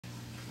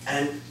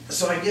And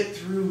so I get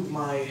through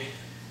my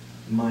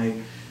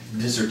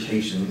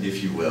dissertation,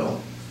 if you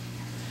will,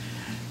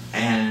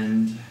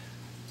 and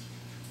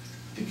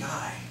the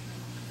guy,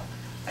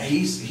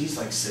 he's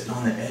like sitting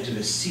on the edge of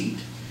his seat,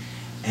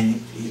 and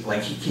he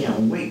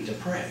can't wait to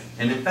pray.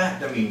 And in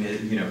fact, I mean,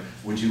 you know,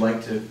 would you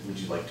like to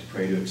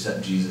pray to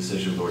accept Jesus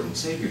as your Lord and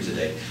Savior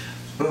today?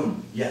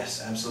 Boom,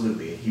 yes,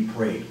 absolutely. And he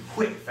prayed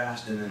quick,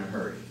 fast, and in a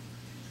hurry,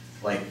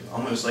 like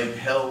almost like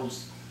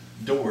hell's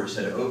doors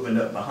had opened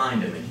up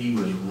behind him, and he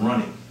was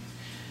running.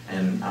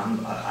 And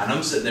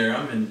I'm sitting there,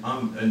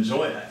 I'm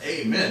enjoying it.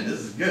 Amen, this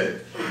is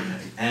good.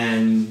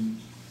 And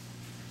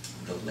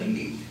the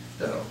lady,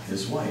 though,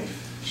 his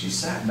wife, she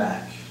sat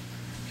back,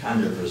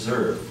 kind of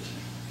reserved.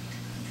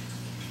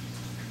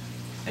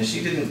 And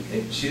she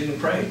didn't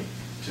pray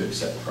to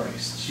accept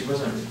Christ. She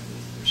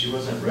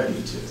wasn't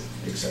ready to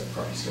accept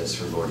Christ as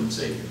her Lord and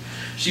Savior.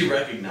 She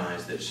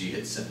recognized that she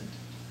had sinned.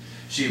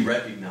 She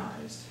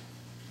recognized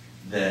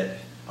that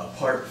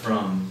apart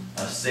from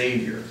a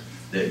Savior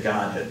that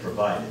God had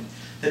provided,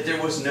 that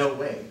there was no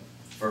way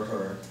for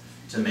her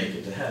to make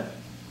it to heaven.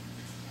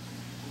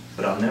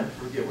 But I'll never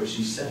forget what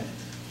she said.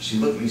 She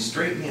looked me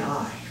straight in the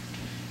eye,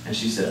 and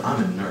she said,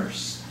 "I'm a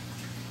nurse.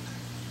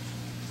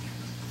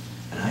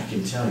 And I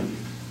can tell you,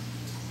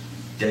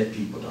 dead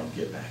people don't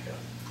get back up."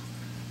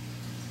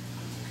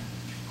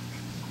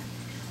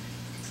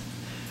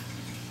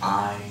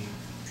 I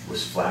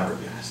was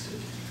flabbergasted.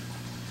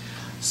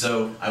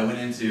 So I went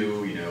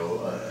into, you know,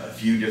 a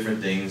few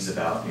different things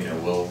about, you know,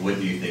 well, what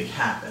do you think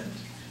happened?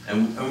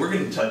 And we're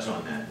going to touch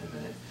on that in a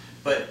minute.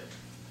 But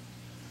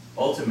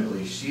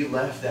ultimately, she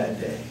left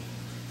that day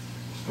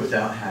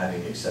without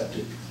having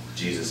accepted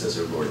Jesus as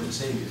her Lord and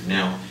Savior.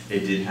 Now,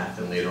 it did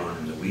happen later on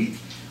in the week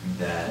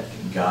that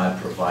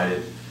God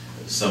provided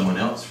someone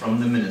else from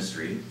the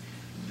ministry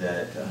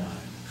that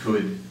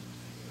could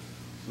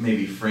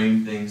maybe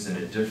frame things in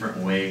a different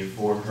way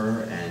for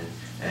her,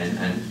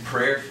 and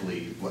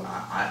prayerfully, what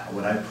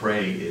I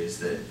pray is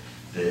that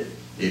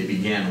it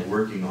began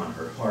working on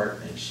her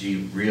heart, and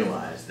she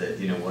realized that,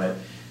 you know what,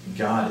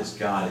 God is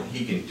God, and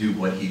He can do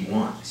what He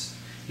wants.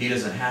 He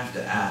doesn't have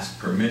to ask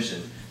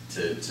permission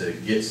to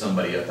get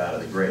somebody up out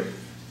of the grave.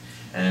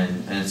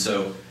 And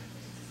so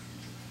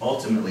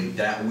ultimately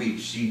that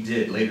week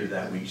later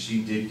that week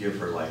she did give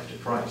her life to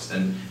Christ,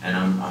 and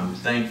I'm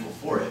thankful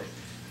for it.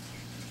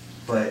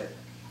 But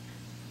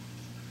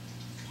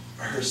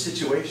her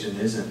situation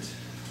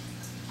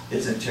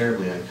isn't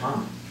terribly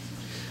uncommon.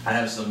 I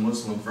have some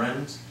Muslim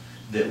friends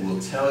that will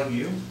tell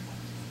you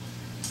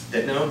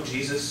that no,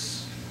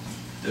 Jesus,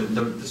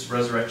 this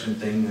resurrection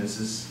thing, this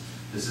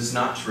is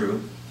not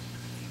true.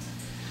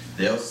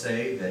 They'll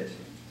say that,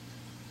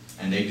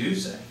 and they do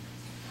say,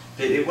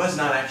 that it was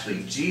not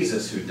actually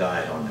Jesus who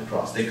died on the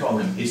cross. They call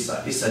him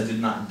Isa. Isa did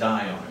not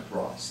die on a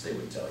cross, they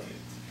would tell you.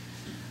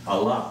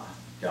 Allah,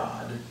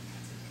 God,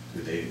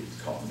 who they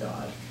call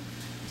God,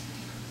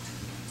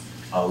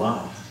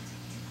 Allah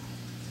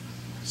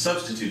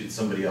substituted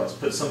somebody else,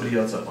 put somebody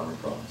else up on the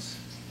cross,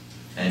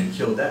 and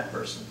killed that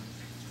person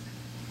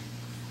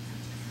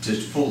to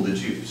fool the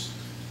Jews.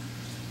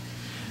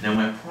 Now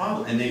my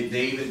problem, and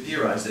they even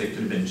theorized that it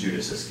could have been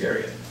Judas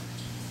Iscariot.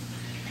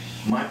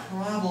 My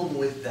problem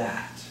with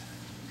that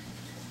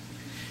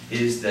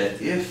is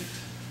that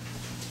if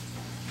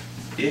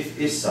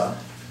Isa,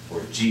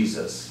 or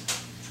Jesus,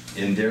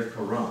 in their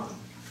Quran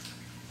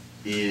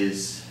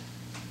is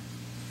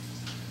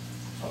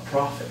a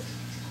prophet,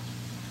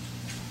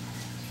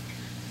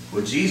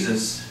 well,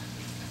 Jesus,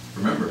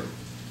 remember,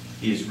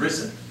 He is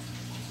risen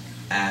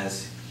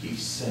as He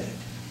said.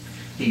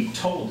 He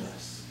told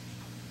us.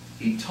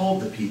 He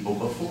told the people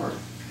before,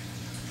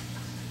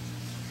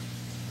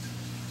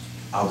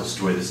 I'll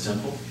destroy this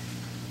temple,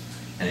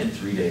 and in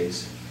 3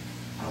 days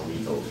I'll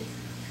rebuild it.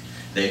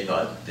 They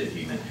thought that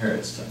He meant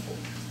Herod's temple,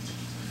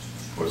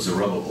 or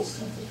Zerubbabel's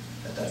temple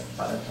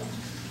by that time.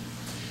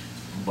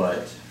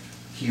 But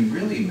He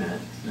really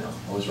meant, no,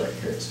 I was right,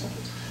 Herod's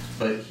temple.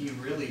 But He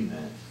really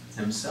meant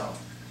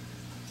Himself,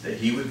 that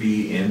He would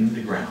be in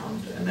the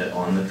ground, and that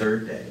on the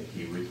third day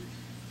He would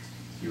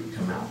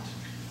come out.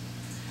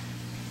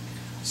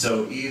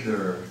 So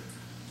either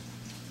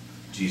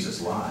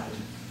Jesus lied,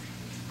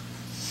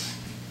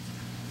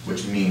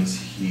 which means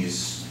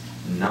He's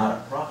not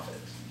a prophet,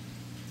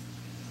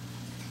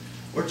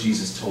 or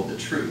Jesus told the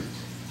truth.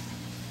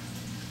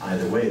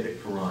 Either way, the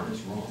Quran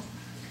is wrong.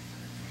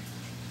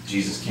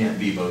 Jesus can't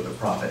be both a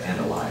prophet and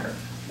a liar.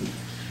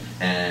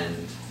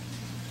 And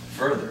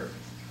further,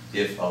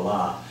 if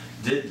Allah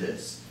did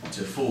this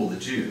to fool the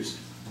Jews,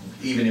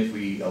 even if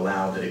we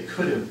allow that it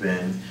could have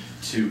been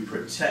to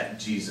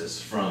protect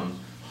Jesus from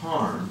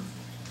harm,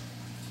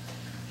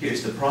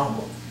 here's the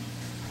problem.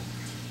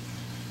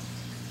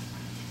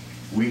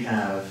 We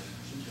have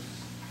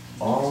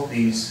all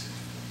these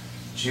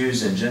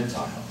Jews and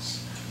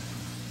Gentiles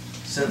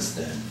since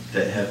then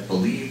that have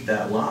believed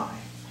that lie.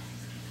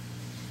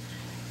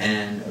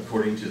 And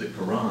according to the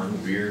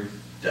Quran, we're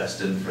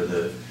destined for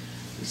the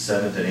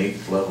 7th and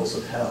 8th levels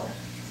of hell,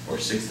 or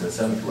 6th and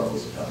 7th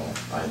levels of hell.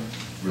 I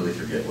really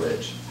forget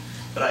which.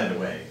 But either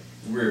way,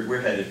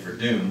 we're headed for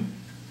doom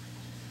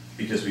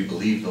because we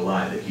believe the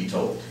lie that he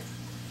told.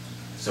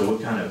 So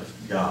what kind of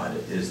God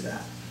is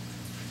that?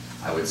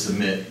 I would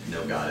submit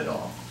no God at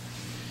all.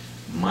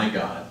 My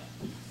God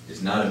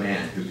is not a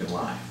man who can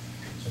lie.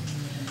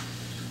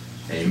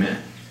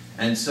 Amen.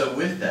 And so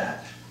with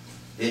that,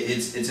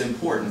 it's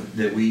important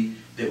that we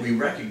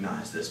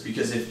recognize this,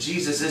 because if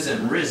Jesus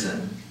isn't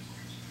risen,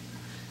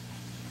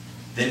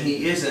 then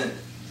he isn't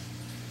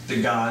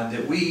the God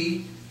that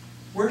we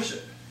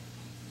worship.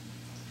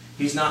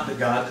 He's not the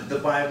God that the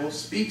Bible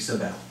speaks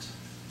about.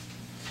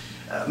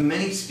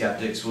 Many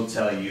skeptics will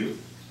tell you,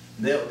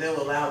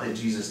 they'll allow that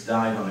Jesus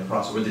died on the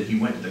cross, or that he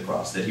went to the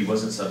cross, that he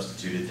wasn't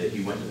substituted, that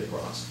he went to the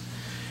cross.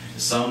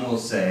 Some will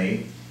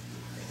say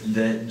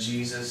that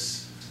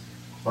Jesus'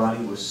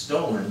 body was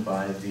stolen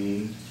by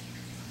the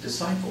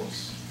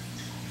disciples.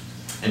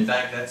 In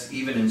fact, that's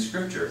even in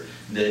Scripture,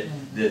 that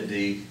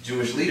the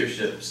Jewish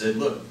leadership said,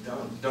 look,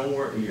 don't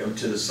worry,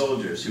 to the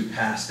soldiers who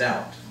passed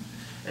out,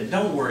 and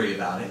don't worry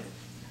about it.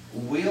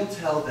 We'll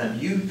tell them,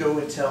 you go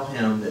and tell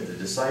him that the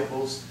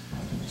disciples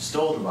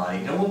stole the body,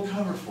 and we'll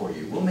cover for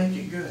you. We'll make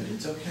it good.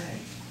 It's okay.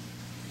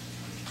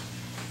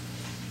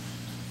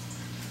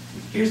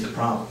 Here's the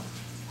problem.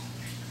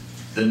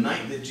 The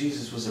night that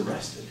Jesus was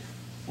arrested,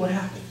 what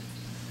happened?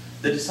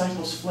 The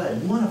disciples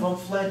fled. One of them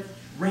fled,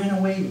 ran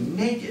away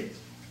naked.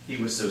 He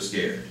was so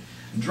scared.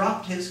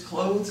 Dropped his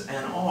clothes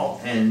and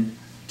all, and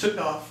took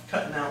off,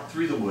 cutting out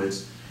through the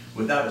woods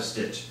without a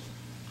stitch.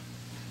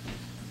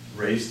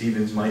 Ray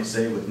Stevens might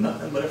say with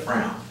nothing but a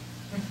frown,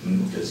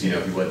 because, he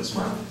wasn't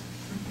smiling.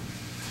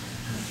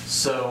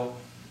 So,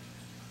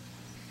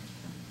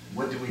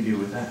 what do we do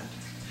with that?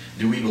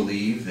 Do we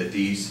believe that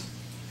these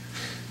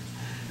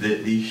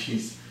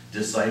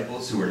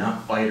disciples, who were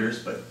not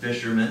fighters but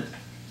fishermen,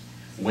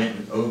 went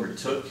and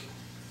overtook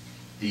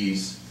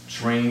these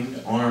trained,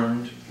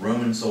 armed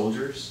Roman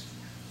soldiers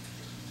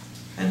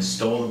and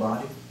stole the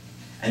body,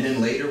 and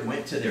then later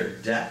went to their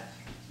death?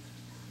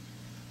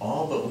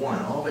 All but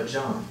one, all but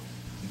John,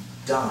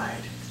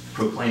 died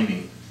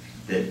proclaiming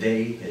that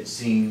they had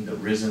seen the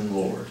risen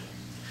Lord,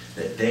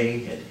 that they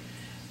had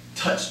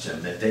touched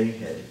him, that they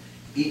had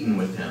eaten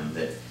with him,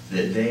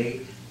 that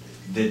they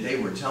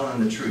were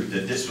telling the truth,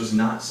 that this was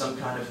not some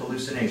kind of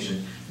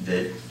hallucination,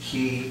 that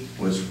he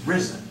was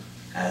risen,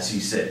 as he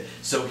said.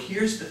 So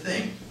here's the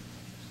thing.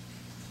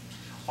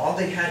 All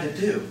they had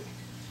to do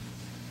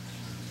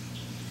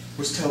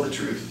was tell the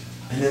truth,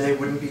 and then they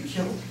wouldn't be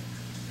killed.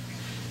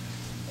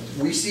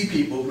 We see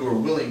people who are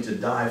willing to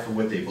die for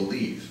what they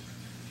believe.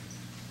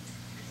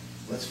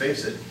 Let's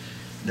face it,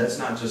 that's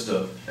not just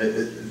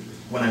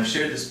when I've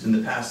shared this in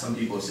the past, some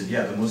people have said,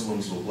 yeah, the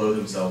Muslims will blow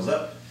themselves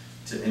up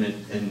in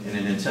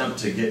an attempt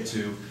to get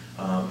to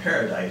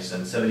paradise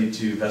and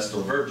 72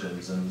 Vestal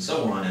virgins and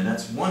so on, and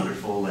that's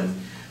wonderful.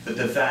 But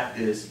the fact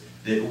is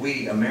that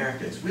we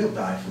Americans, we'll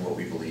die for what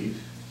we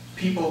believe.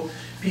 People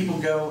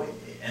go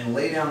and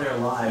lay down their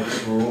lives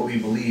for what we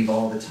believe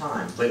all the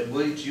time. But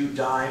would you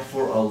die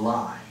for a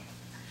lie?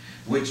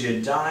 Would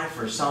you die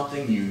for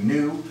something you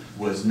knew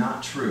was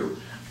not true?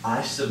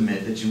 I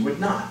submit that you would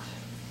not.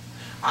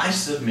 I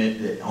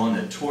submit that on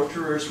the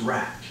torturer's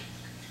rack,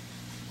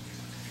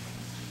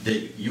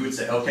 that you would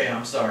say, okay,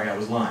 I'm sorry, I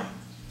was lying.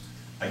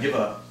 I give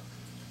up.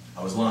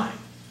 I was lying.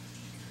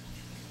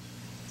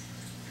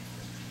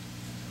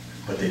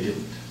 But they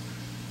didn't.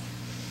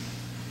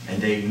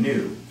 And they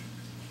knew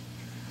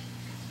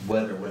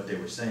whether what they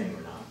were saying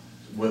or not,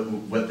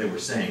 what they were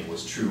saying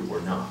was true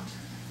or not.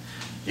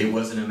 It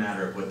wasn't a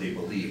matter of what they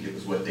believed, it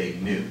was what they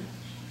knew.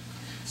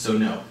 So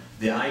no,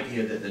 the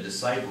idea that the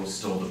disciples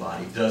stole the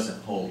body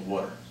doesn't hold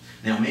water.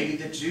 Now maybe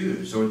the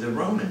Jews or the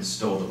Romans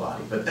stole the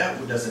body, but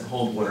that doesn't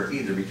hold water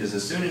either, because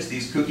as soon as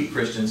these kooky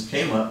Christians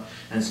came up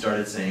and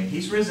started saying,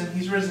 he's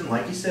risen,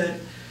 like he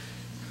said,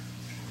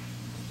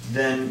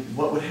 then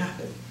what would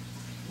happen?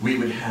 We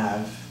would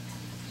have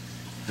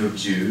the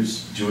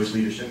Jewish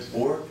leadership,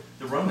 or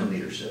the Roman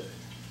leadership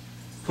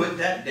put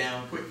that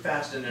down quick,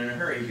 fast, and in a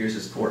hurry. Here's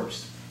his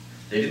corpse.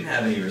 They didn't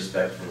have any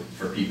respect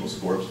for people's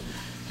corpse.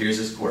 Here's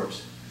his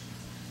corpse.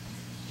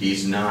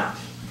 He's not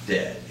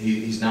dead.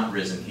 He's not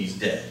risen. He's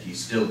dead.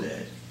 He's still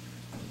dead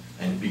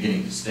and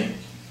beginning to stink.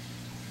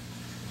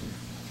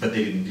 But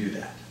they didn't do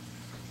that.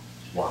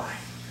 Why?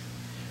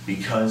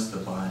 Because the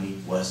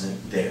body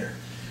wasn't there.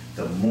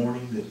 The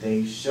morning that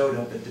they showed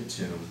up at the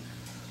tomb,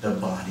 the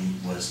body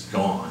was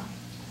gone.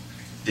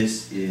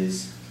 This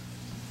is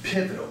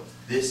pivotal.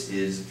 This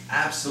is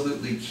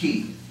absolutely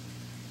key.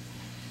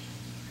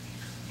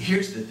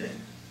 Here's the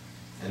thing,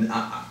 and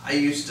I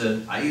used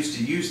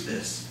to use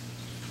this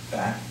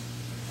back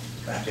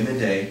in the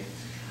day.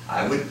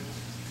 I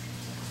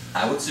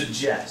would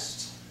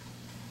suggest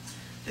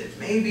that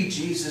maybe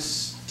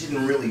Jesus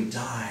didn't really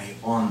die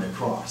on the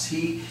cross.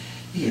 He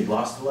had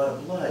lost a lot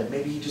of blood.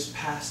 Maybe he just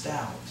passed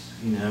out,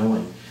 and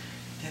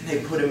then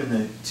they put him in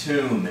the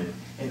tomb, and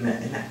in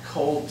that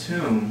cold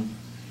tomb,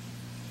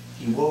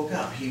 he woke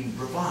up. He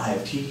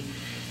revived. He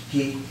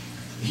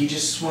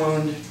just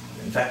swooned.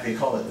 In fact, they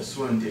call it the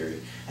swoon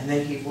theory. And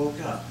then he woke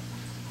up.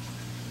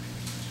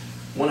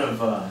 One of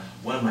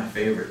one of my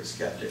favorite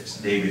skeptics,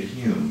 David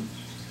Hume,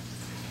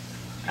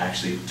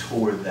 actually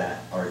tore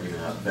that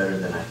argument up better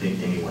than I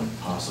think anyone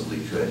possibly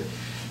could.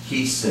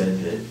 He said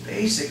that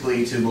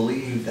basically to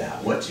believe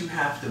that, what you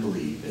have to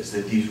believe is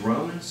that these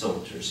Roman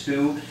soldiers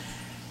who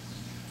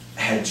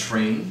had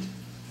trained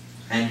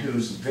and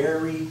whose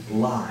very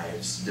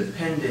lives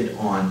depended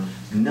on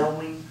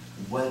knowing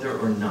whether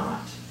or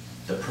not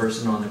the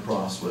person on the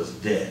cross was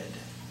dead.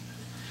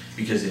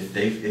 Because if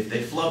they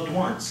flubbed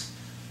once,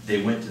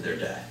 they went to their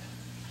death.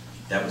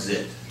 That was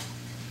it.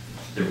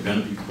 They were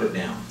going to be put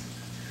down.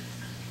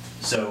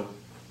 So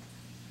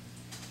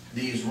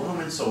these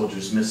Roman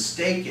soldiers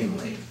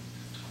mistakenly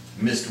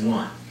missed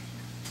one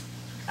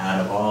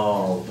out of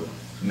all the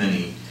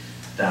many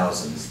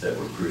thousands that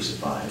were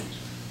crucified.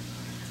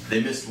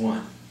 They missed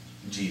one,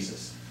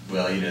 Jesus.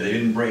 Well, they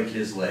didn't break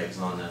his legs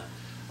on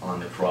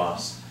the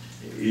cross.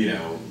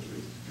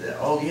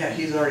 Oh yeah,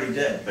 he's already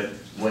dead. But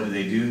what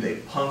do? They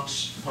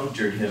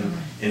punctured him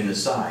in the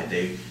side.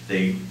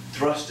 They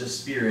thrust a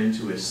spear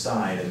into his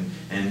side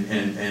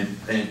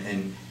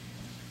and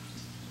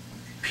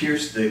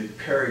pierced the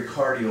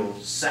pericardial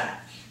sac.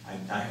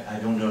 I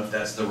don't know if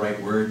that's the right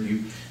word.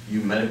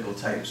 You medical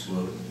types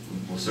will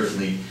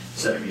certainly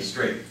set me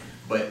straight.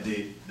 But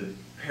the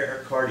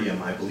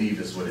pericardium, I believe,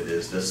 is what it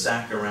is. The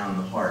sac around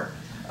the heart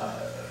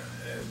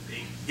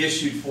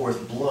issued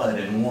forth blood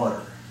and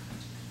water,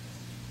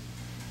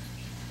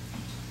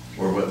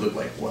 or what looked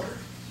like water.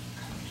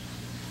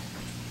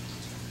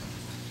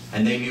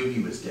 And they knew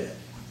he was dead.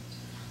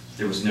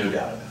 There was no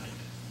doubt about it.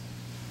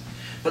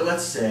 But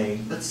let's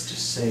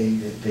just say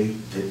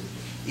that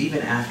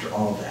even after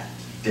all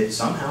that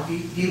somehow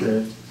he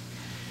lived,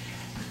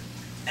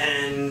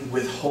 and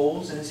with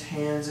holes in his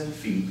hands and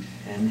feet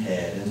and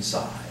head and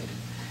side,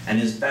 and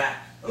his back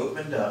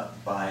opened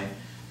up by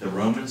the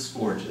Roman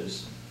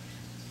scourges,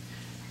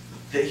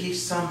 that he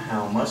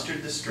somehow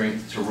mustered the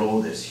strength to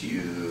roll this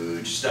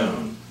huge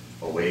stone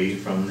away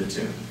from the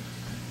tomb.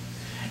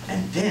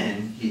 And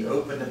then he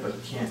opened up we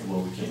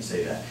can't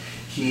say that.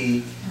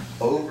 He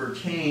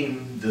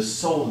overcame the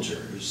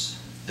soldiers,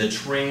 the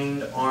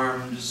trained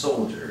armed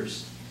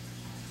soldiers,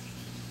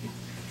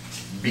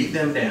 beat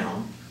them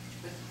down,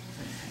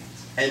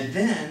 and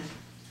then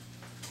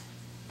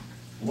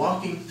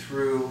walking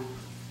through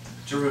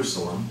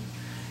Jerusalem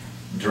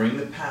during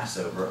the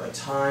Passover, a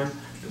time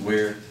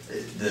where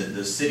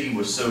the city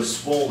was so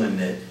swollen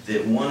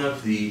that one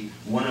of the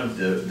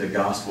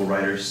gospel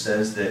writers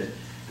says that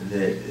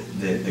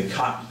the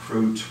cock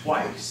crowed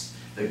twice.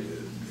 The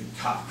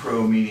cock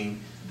crow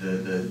meaning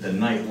the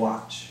night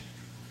watch.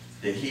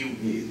 That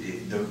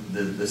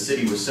the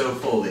city was so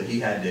full that he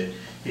had to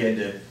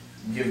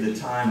give the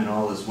time and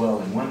all is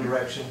well in one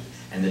direction,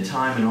 and the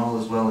time and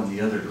all is well in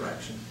the other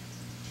direction,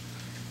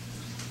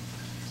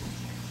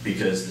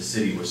 because the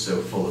city was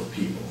so full of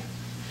people.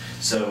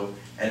 So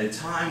at a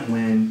time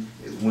when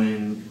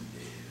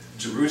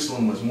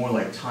Jerusalem was more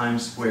like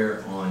Times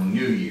Square on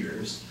New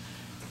Year's,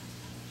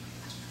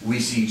 we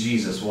see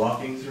Jesus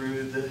walking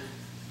through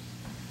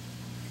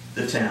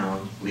the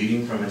town,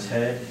 bleeding from his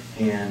head,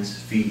 hands,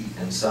 feet,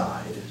 and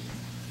side,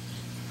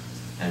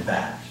 and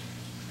back.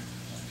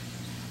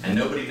 And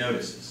nobody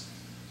notices.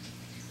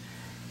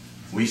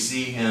 We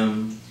see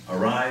him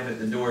arrive at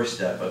the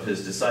doorstep of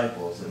his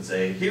disciples and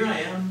say, "Here I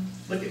am,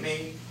 look at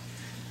me.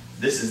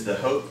 This is the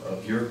hope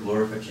of your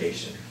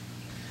glorification.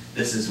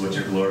 This is what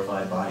your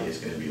glorified body is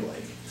going to be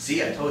like.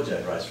 See, I told you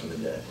I'd rise from the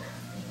dead."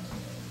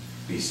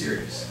 Be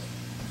serious.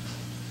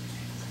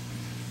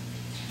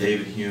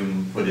 David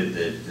Hume put it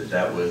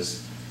that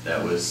was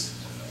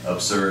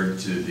absurd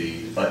to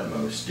the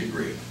utmost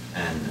degree,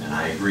 and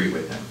I agree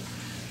with him.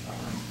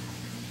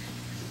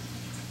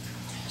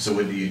 So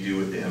what do you do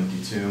with the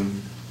empty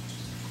tomb?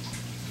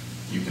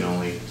 You can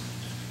only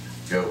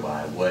go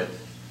by what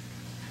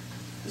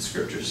the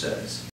Scripture says.